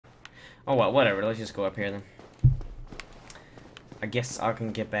Oh well, whatever. Let's just go up here then. I guess I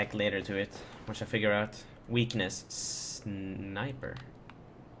can get back later to it once I figure out weakness. Sniper.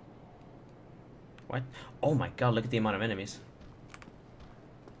 What? Oh my god! Look at the amount of enemies.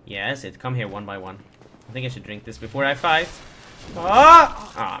 Yeah, that's it. Come here one by one. I think I should drink this before I fight.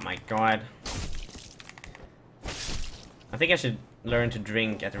 Ah! Oh my god. I think I should learn to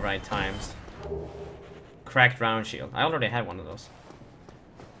drink at the right times. Cracked round shield. I already had one of those.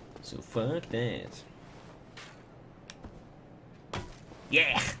 So fuck that.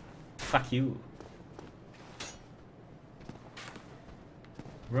 Yeah! Fuck you.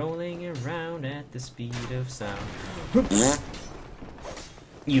 Rolling around at the speed of sound.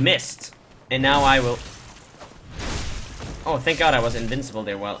 You missed. And now I will... Oh, thank god I was invincible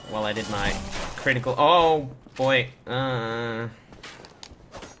there while I did my critical... Oh, boy.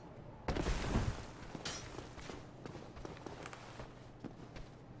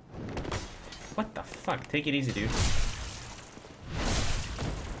 What the fuck? Take it easy, dude.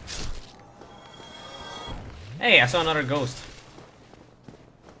 Hey, I saw another ghost.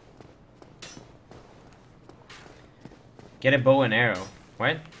 Get a bow and arrow.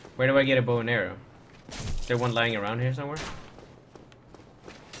 What? Where do I get a bow and arrow? Is there one lying around here somewhere?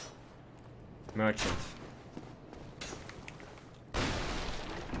 Merchant.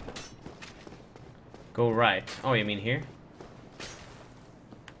 Go right. Oh, you mean here?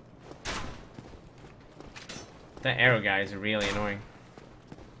 That arrow guy is really annoying.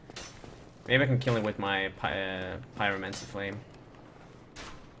 Maybe I can kill him with my pyromancy flame.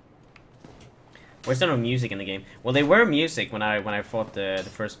 Where's there no music in the game? Well, they were music when I fought the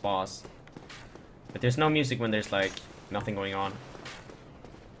first boss, but there's no music when there's like nothing going on.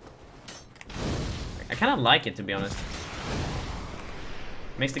 I kind of like it, to be honest.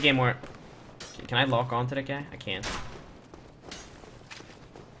 Makes the game more. Can I lock onto the guy? I can't.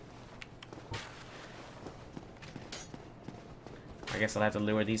 I guess I'll have to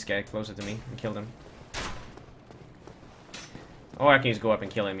lure these guys closer to me and kill them. Oh, I can just go up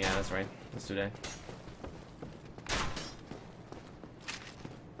and kill him. Yeah, that's right. Let's do that.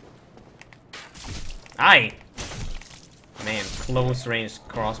 Aye! Man, close range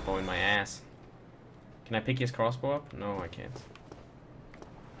crossbow in my ass. Can I pick his crossbow up? No, I can't.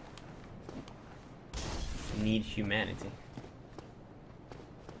 Need humanity.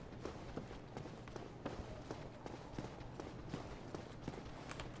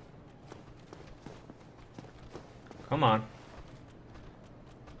 Come on.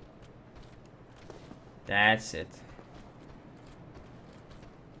 That's it.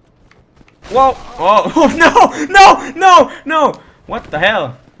 Whoa! Oh, oh no! No! No! No! What the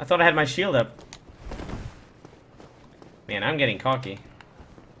hell? I thought I had my shield up. Man, I'm getting cocky.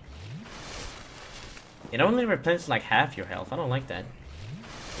 It only replenishes like half your health. I don't like that.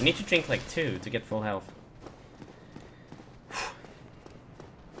 You need to drink like 2 to get full health.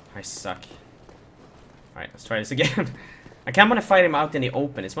 I suck. Alright, let's try this again. I kinda wanna fight him out in the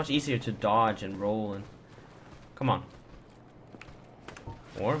open. It's much easier to dodge and roll and... Come on.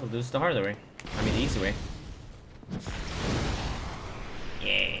 Or we'll do this the harder way. I mean the easy way.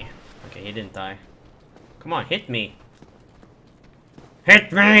 Yeah. Okay, he didn't die. Come on, hit me!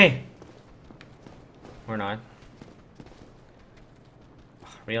 Hit me! Or not.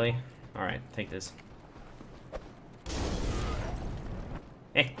 Really? Alright, take this.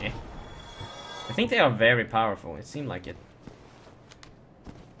 Eh, eh. I think they are very powerful. It seemed like it.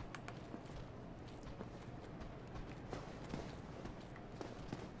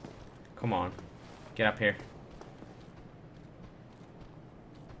 Come on. Get up here.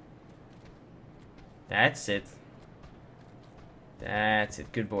 That's it. That's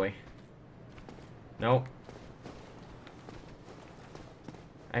it. Good boy. Nope.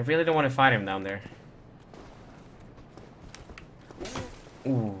 I really don't want to fight him down there.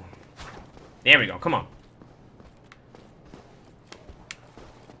 Ooh. There we go. Come on.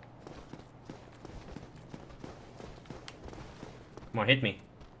 Come on, hit me.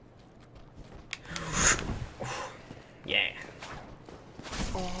 Yeah.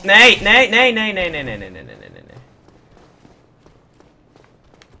 Nay, nay, nay, nay, nay, nay, nay, nay, nay, nay, nay, nay.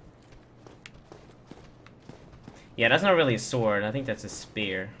 Yeah, that's not really a sword. I think that's a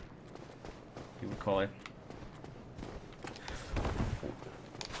spear. You would call it.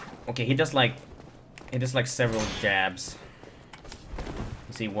 Okay, he does like several jabs.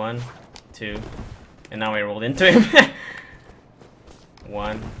 You see, 1, 2, and now I rolled into him.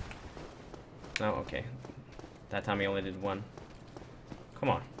 1. No, okay. That time he only did 1. Come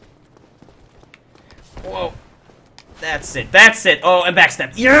on. Whoa. That's it. That's it. Oh, and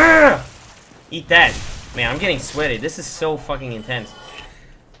backstab. Yeah! Eat that. Man, I'm getting sweaty. This is so fucking intense.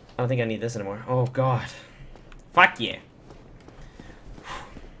 don't think I need this anymore. Oh god. Fuck yeah.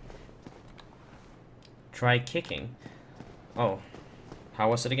 Try kicking. Oh.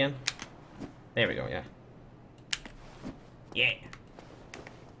 How was it again? There we go, yeah. Yeah.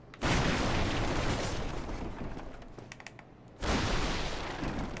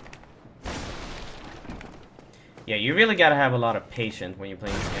 Yeah, you really gotta have a lot of patience when you're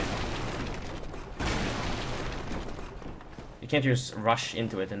playing this game. You can't just rush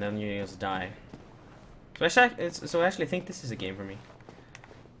into it and then you just die. So I actually think this is a game for me.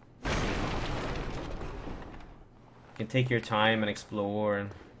 You can take your time and explore.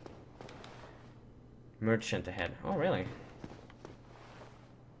 And merchant ahead. Oh, really?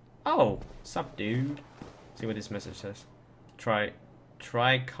 Oh, sup, dude? See what this message says. Try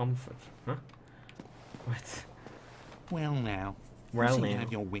comfort. Huh? What? Well now, Well you now.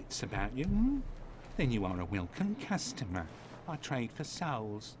 have your wits about you, hmm? Then you are a welcome customer. I trade for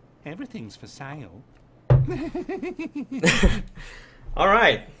souls. Everything's for sale.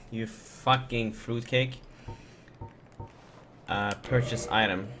 Alright, you fucking fruitcake. Purchase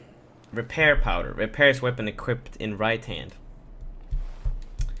item. Repair powder. Repairs weapon equipped in right hand.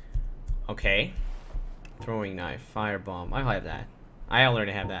 Okay. Throwing knife. Firebomb. I have that. I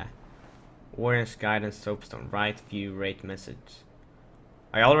already have that. Warrior's Guidance, Soapstone, right view, rate message.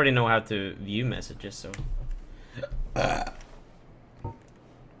 I already know how to view messages, so.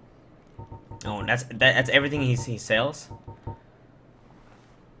 Oh, that's everything he sells.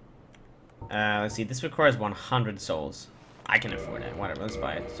 Let's see. This requires 100 souls. I can afford that. Whatever. Let's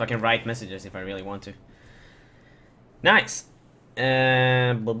buy it, so I can write messages if I really want to. Nice. Do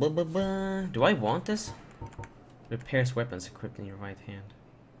I want this? Repairs weapons equipped in your right hand.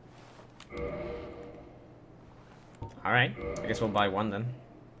 Alright, I guess we'll buy one then.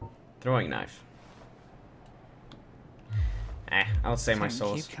 Throwing knife. I'll save my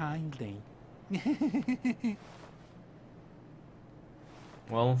souls. Thank you kindly.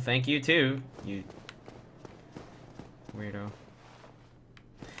 Well, thank you too, you weirdo.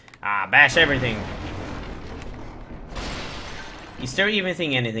 Bash everything. Is there even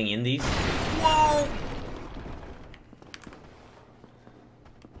anything in these? Whoa!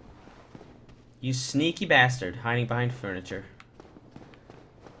 You sneaky bastard, hiding behind furniture.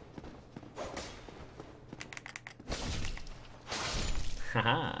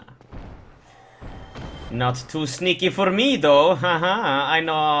 Haha. Not too sneaky for me though. Haha. I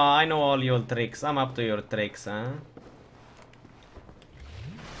know all your tricks. I'm up to your tricks, huh?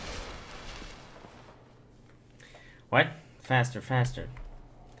 What? Faster, faster.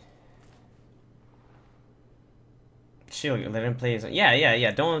 Chill, let him play his own.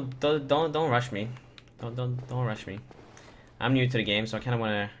 Yeah. Don't rush me. Don't rush me. I'm new to the game, so I kind of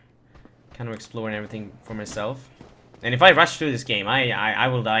want to explore and everything for myself. And if I rush through this game, I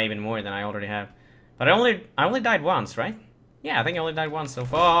will die even more than I already have. But I only died once, right? Yeah, I think I only died once so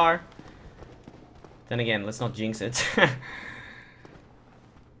far. Then again, let's not jinx it.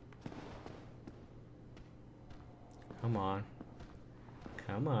 Come on.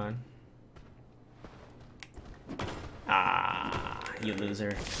 Come on. You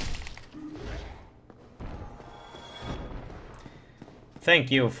loser.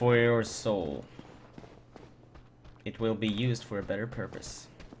 Thank you for your soul. It will be used for a better purpose.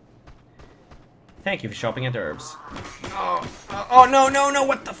 Thank you for shopping at Herbs. Oh no,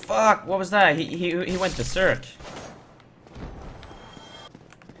 what the fuck? What was that? He went berserk.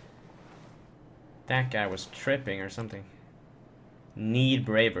 That guy was tripping or something. Need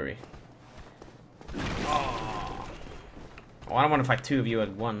bravery. Oh, I don't want to fight two of you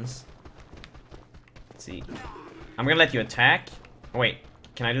at once. Let's see. I'm gonna let you attack. Oh, wait,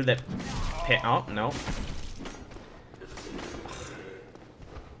 can I do that? Oh, no.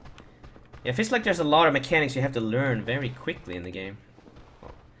 Yeah, it feels like there's a lot of mechanics you have to learn very quickly in the game.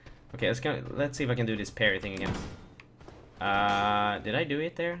 Okay, let's see if I can do this parry thing again. Did I do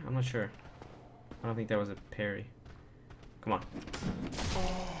it there? I'm not sure. I don't think that was a parry. Come on.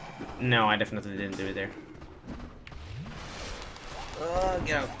 No, I definitely didn't do it there.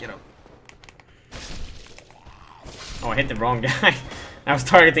 Get out, get out. Oh, I hit the wrong guy. I was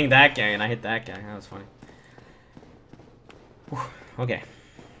targeting that guy and I hit that guy. That was funny. Whew, okay.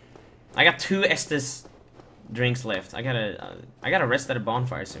 I got 2 Estes drinks left. I gotta rest at a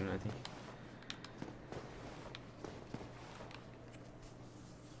bonfire soon, I think.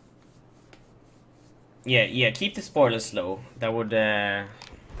 Yeah, keep the spoilers low. That would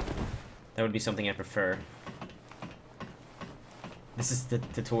be something I prefer. This is the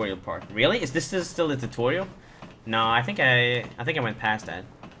tutorial part. Really? Is this still the tutorial? No, I think I went past that.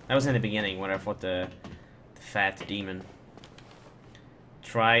 That was in the beginning when I fought the fat demon.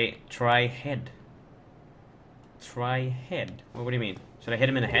 Try head. Try head. What do you mean? Should I hit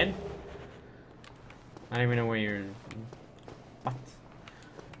him in the head? I don't even know where you're... What?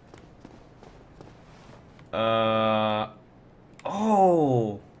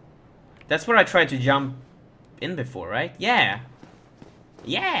 Oh! That's where I tried to jump in before, right? Yeah!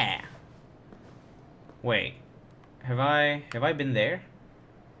 Yeah! Wait. Have I been there?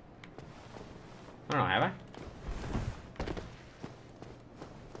 I don't know, have I?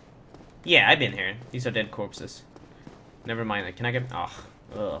 Yeah, I've been here. These are dead corpses. Never mind. Can I get... Oh.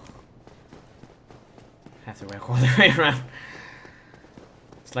 Ugh. Have to walk all the way around.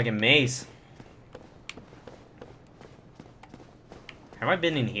 It's like a maze. Have I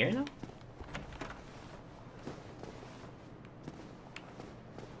been in here though?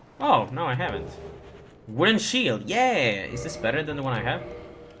 Oh, no I haven't. Wooden shield. Yeah! Is this better than the one I have?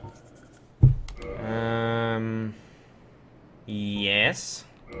 Yes.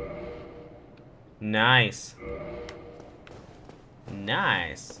 Nice.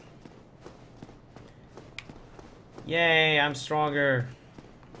 Nice. Yay, I'm stronger.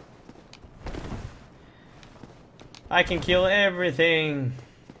 I can kill everything.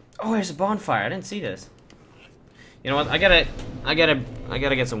 Oh, there's a bonfire. I didn't see this. You know what? I gotta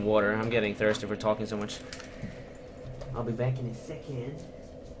get some water. I'm getting thirsty for talking so much. I'll be back in a second.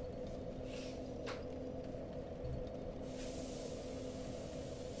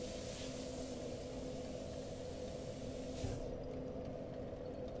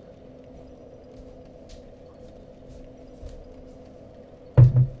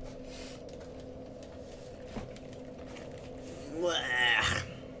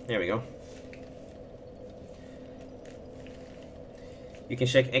 There we go. You can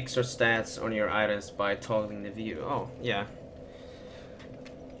check extra stats on your items by toggling the view. Oh, yeah.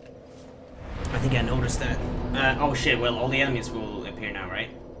 I think I noticed that. Oh shit, well, all the enemies will appear now,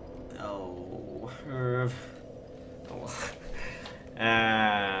 right? Oh.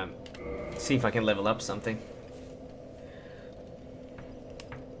 See if I can level up something.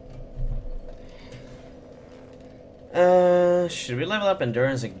 Should we level up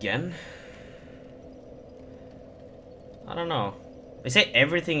endurance again? I don't know. They say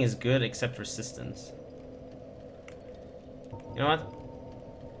everything is good except resistance. You know what?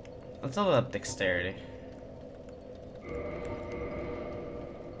 Let's level up dexterity.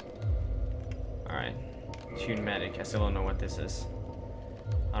 Alright. Tune medic. I still don't know what this is.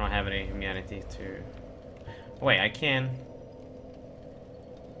 I don't have any humanity to... Wait, I can...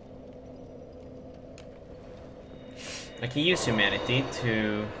 I can use humanity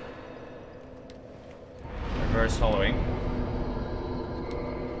to reverse hollowing.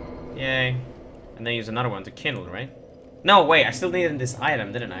 Yay. And then use another one to kindle, right? No, wait, I still needed this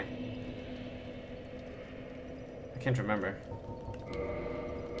item, didn't I? I can't remember.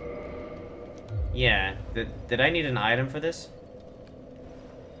 Yeah, did I need an item for this?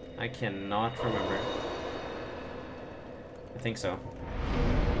 I cannot remember. I think so.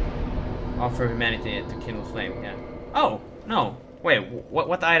 Offer humanity to kindle flame, yeah. Oh, no. Wait,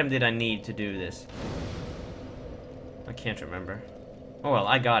 what item did I need to do this? I can't remember. Oh well,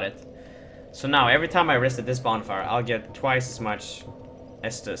 I got it. So now, every time I rest at this bonfire, I'll get twice as much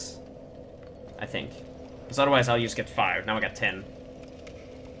Estus. I think. Because otherwise I'll just get 5. Now I got 10.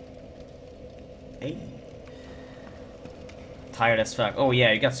 Hey. Tired as fuck. Oh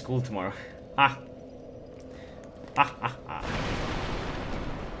yeah, you got school tomorrow. Ha. Ha ha ha.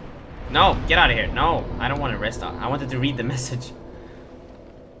 No, get out of here. No, I don't want to rest on. I wanted to read the message.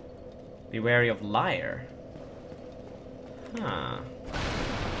 Be wary of liar. Huh.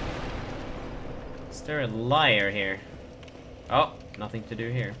 Is there a liar here? Oh, nothing to do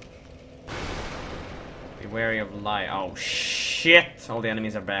here. Be wary of liar. Oh shit! All the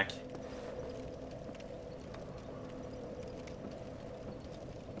enemies are back.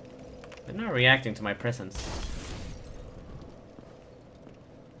 They're not reacting to my presence.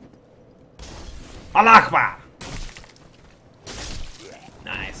 Allah Akbar!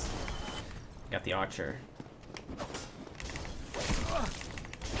 Nice. Got the archer.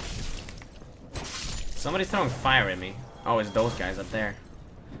 Somebody's throwing fire at me. Oh, it's those guys up there.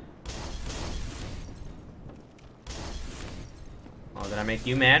 Oh, did I make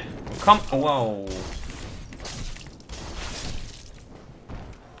you mad? Come. Whoa.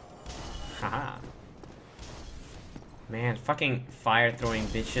 Haha. Man, fucking fire throwing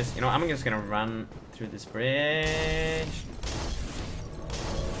bitches. You know, I'm just gonna run through this bridge.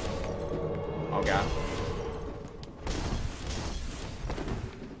 Oh god.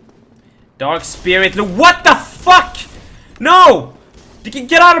 Dark Spirit. What the fuck? No! You can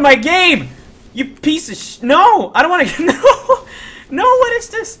get out of my game! You piece of no! I don't wanna. No! No, what is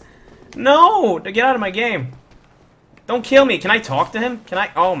this? No! Get out of my game. Don't kill me. Can I talk to him? Can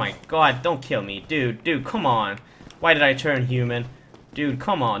I? Oh my god, don't kill me. Dude, come on. Why did I turn human? Dude,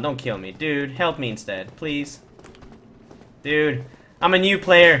 come on, don't kill me. Dude, help me instead, please. Dude, I'm a new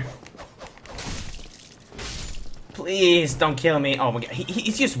player. Please, don't kill me. Oh my god,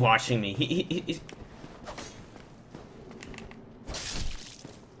 he's just watching me. He's...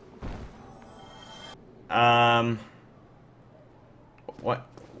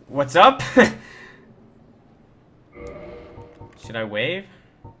 What's up? Should I wave?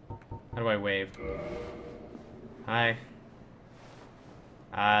 How do I wave? Hi.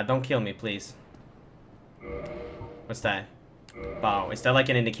 Don't kill me, please. What's that? Wow, is that like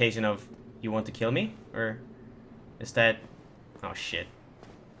an indication of you want to kill me? Or is that... Oh shit.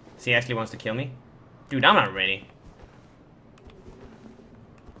 So he actually wants to kill me? Dude, I'm not ready.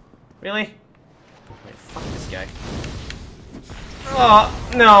 Really? Wait, fuck this guy.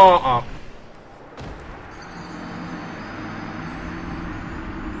 Oh, no. Oh.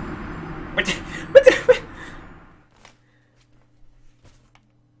 What the... What the...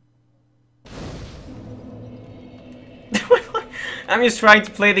 I'm just trying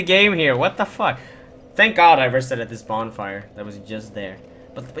to play the game here. What the fuck? Thank God I rested at this bonfire that was just there.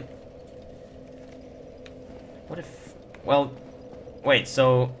 But what if... Well, wait,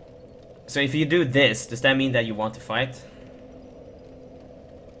 so if you do this, does that mean that you want to fight?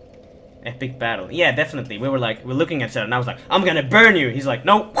 Epic battle. Yeah, definitely. We're looking at each other and I was like, I'm gonna burn you. He's like,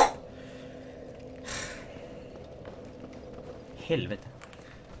 no. Helvete.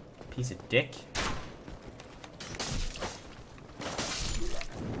 Piece of dick.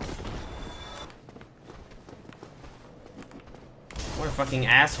 What a fucking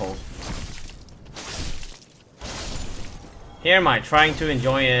asshole. Here am I, trying to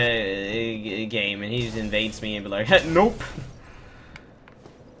enjoy a game, and he just invades me and be like, nope.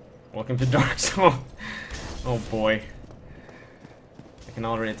 Welcome to Dark Souls. Oh boy. I can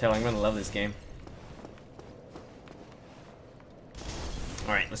already tell I'm gonna love this game.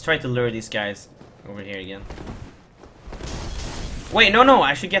 Alright, let's try to lure these guys over here again. Wait, no,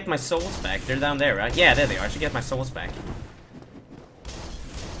 I should get my souls back. They're down there, right? Yeah, there they are. I should get my souls back.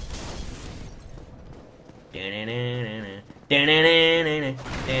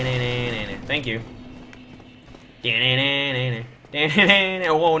 Thank you.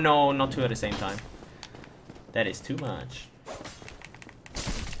 Oh no, not two at the same time. That is too much.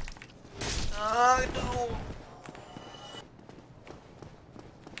 No.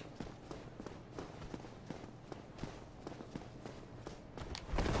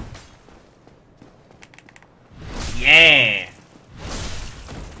 Yeah.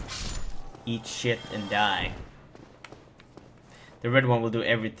 Eat shit and die. The red one will do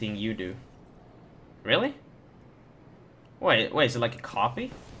everything you do. Really? Wait, is it like a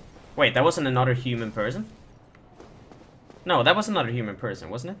copy? Wait, that wasn't another human person? No, that was another human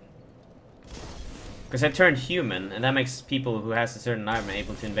person, wasn't it? Because I turned human, and that makes people who has a certain armor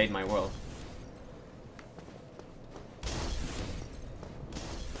able to invade my world.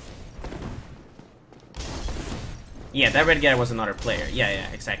 Yeah, that red guy was another player. Yeah,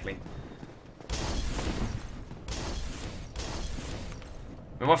 exactly.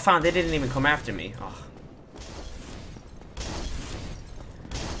 But what fun, they didn't even come after me. Oh.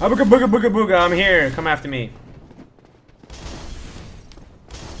 Booga booga booga booga, I'm here, come after me.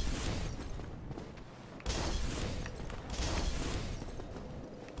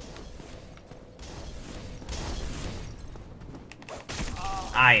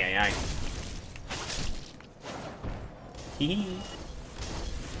 Aye. Hee.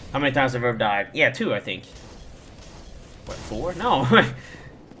 How many times have I ever died? Yeah, 2, I think. What, 4? No.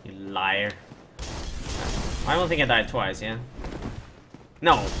 You liar. I don't think I died twice, yeah?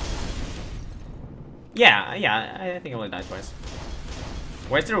 No. Yeah, I think I only died twice.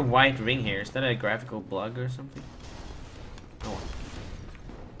 Why is there a white ring here? Is that a graphical bug or something? Oh.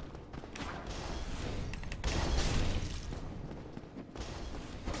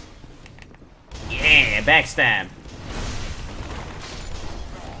 Yeah, backstab.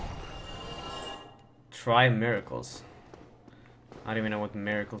 Try miracles. I don't even know what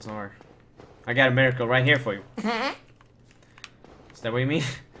miracles are. I got a miracle right here for you. Is that what you mean?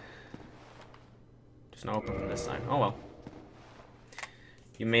 Just not open from this side. Oh well.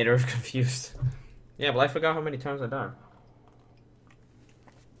 You made Earth confused. Yeah, but I forgot how many times I died.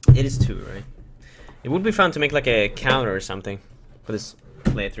 It is 2, right? It would be fun to make like a counter or something for this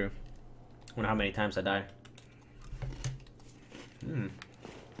playthrough. I wonder how many times I died.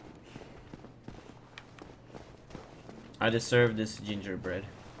 I deserve this gingerbread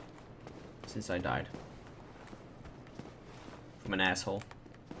since I died. From an asshole.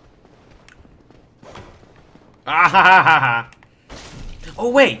 Ah ha ha ha ha! Oh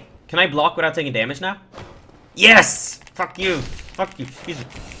wait! Can I block without taking damage now? Yes! Fuck you! Fuck you!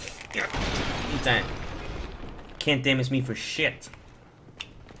 Damn. Can't damage me for shit.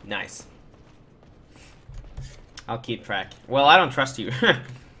 Nice. I'll keep track. Well, I don't trust you.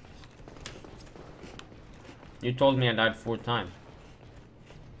 You told me I died 4 times.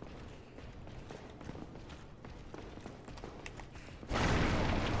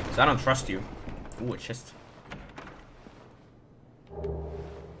 So I don't trust you. Ooh, a chest.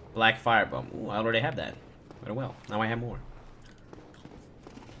 Black firebomb. Ooh, I already have that. Very well. Now I have more.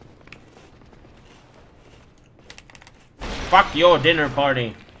 Fuck your dinner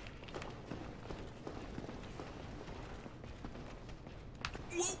party.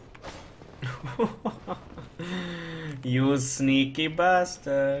 You sneaky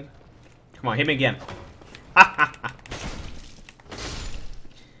bastard. Come on, hit me again.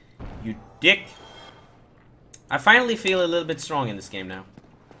 You dick. I finally feel a little bit strong in this game now.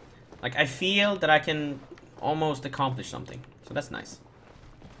 Like, I feel that I can almost accomplish something. So that's nice.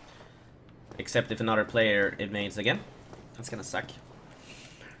 Except if another player invades again. That's gonna suck.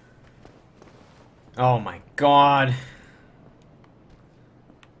 Oh my god.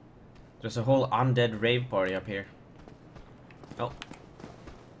 There's a whole undead rave party up here. Oh.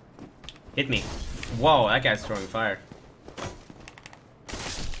 Hit me. Whoa, that guy's throwing fire.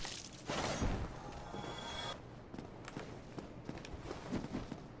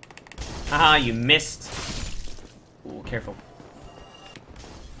 Haha, you missed. Ooh, careful.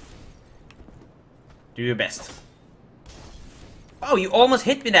 Do your best. Oh, you almost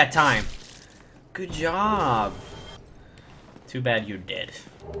hit me that time. Good job. Too bad you're dead.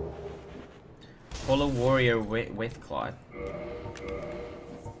 Hollow Warrior with Claw.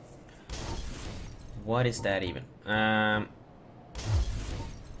 What is that even?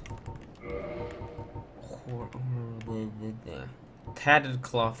 Tattered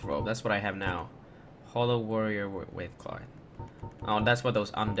Cloth Robe. That's what I have now. Hollow Warrior with Claw. Oh, that's what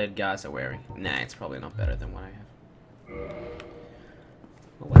those undead guys are wearing. Nah, it's probably not better than what I have.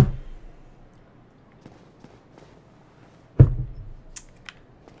 Oh well.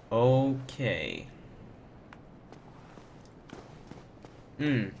 Okay.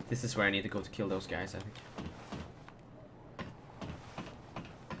 This is where I need to go to kill those guys, I think.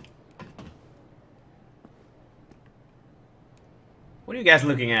 What are you guys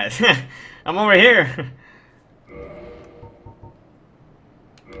looking at? I'm over here.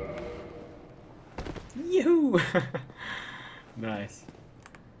 Yoo-hoo! Nice.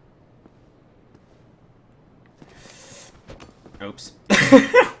 Oops.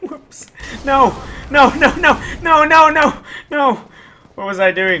 Whoops. No! No, no, no! No, no, no! No! What was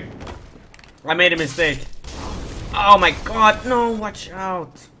I doing? I made a mistake. Oh my god, no, watch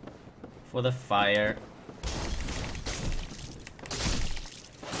out. For the fire.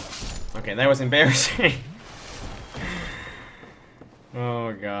 Okay, that was embarrassing.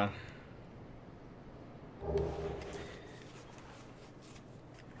 Oh god.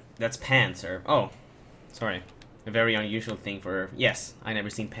 That's Panzer. Oh, sorry. A very unusual thing for... Yes, I never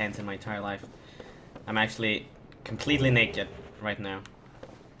seen pants in my entire life. I'm actually completely naked right now.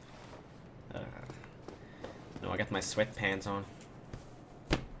 No, I got my sweatpants on.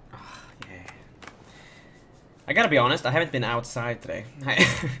 Oh, yeah. I gotta be honest, I haven't been outside today.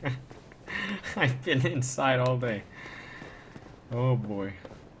 I've been inside all day. Oh boy.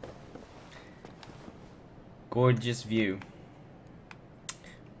 Gorgeous view.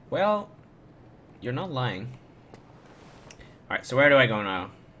 Well, you're not lying. Alright, so where do I go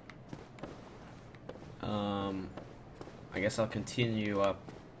now? I guess I'll continue up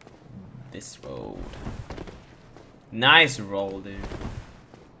this road. Nice roll, dude.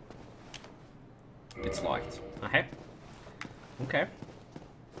 It's locked. Okay. Okay.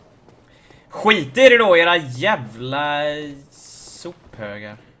 Skit i det då, era jävla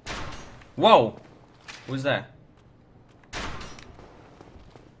sophögar. Whoa! Who's that?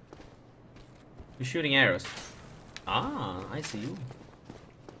 You're shooting arrows. Ah, I see you.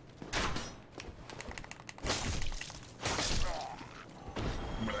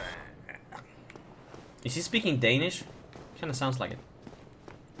 Is he speaking Danish? Kinda sounds like it.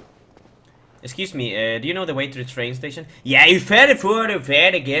 Excuse me, do you know the way to the train station? Yeah, you færdig for det,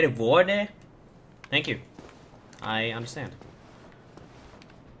 færdig get it for det. Thank you. I understand.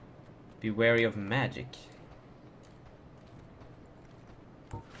 Be wary of magic.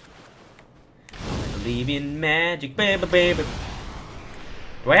 I believe in magic, baby, baby.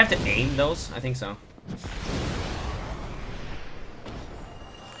 Do I have to aim those? I think so.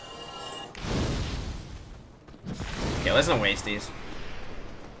 Okay, let's not waste these.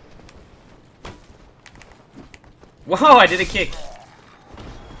 Whoa, I did a kick.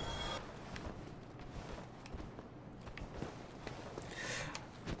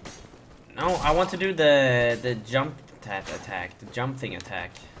 No, I want to do the jump attack, the jump thing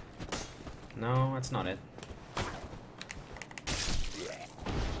attack. No, that's not it.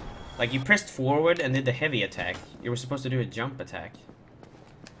 Like, you pressed forward and did the heavy attack. You were supposed to do a jump attack.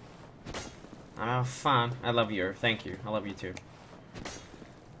 Oh, fun. I love you. Thank you. I love you too.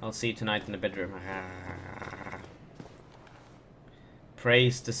 I'll see you tonight in the bedroom.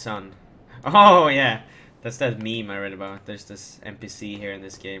 Praise the sun. Oh, yeah. That's that meme I read about. There's this NPC here in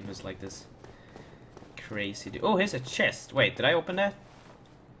this game who's like this crazy dude. Oh, here's a chest. Wait, did I open that?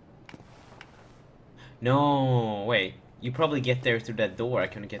 No, wait. You probably get there through that door I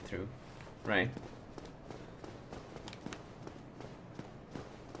couldn't get through. Right.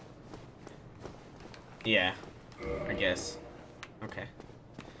 Yeah, I guess. Okay.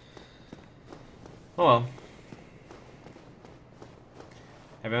 Oh well.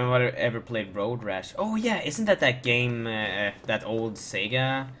 Have anyone ever played Road Rash? Oh yeah, isn't that that game, that old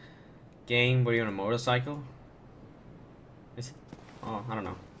Sega game where you're on a motorcycle? Is it? Oh, I don't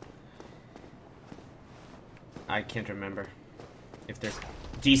know. I can't remember. If there's...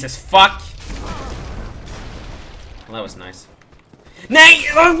 Jesus, fuck! Well, that was nice. Nay!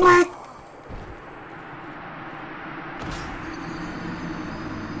 Oh, what?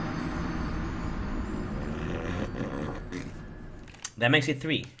 That makes it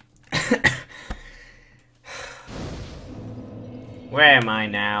 3. Where am I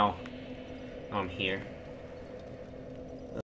now? Oh, I'm here.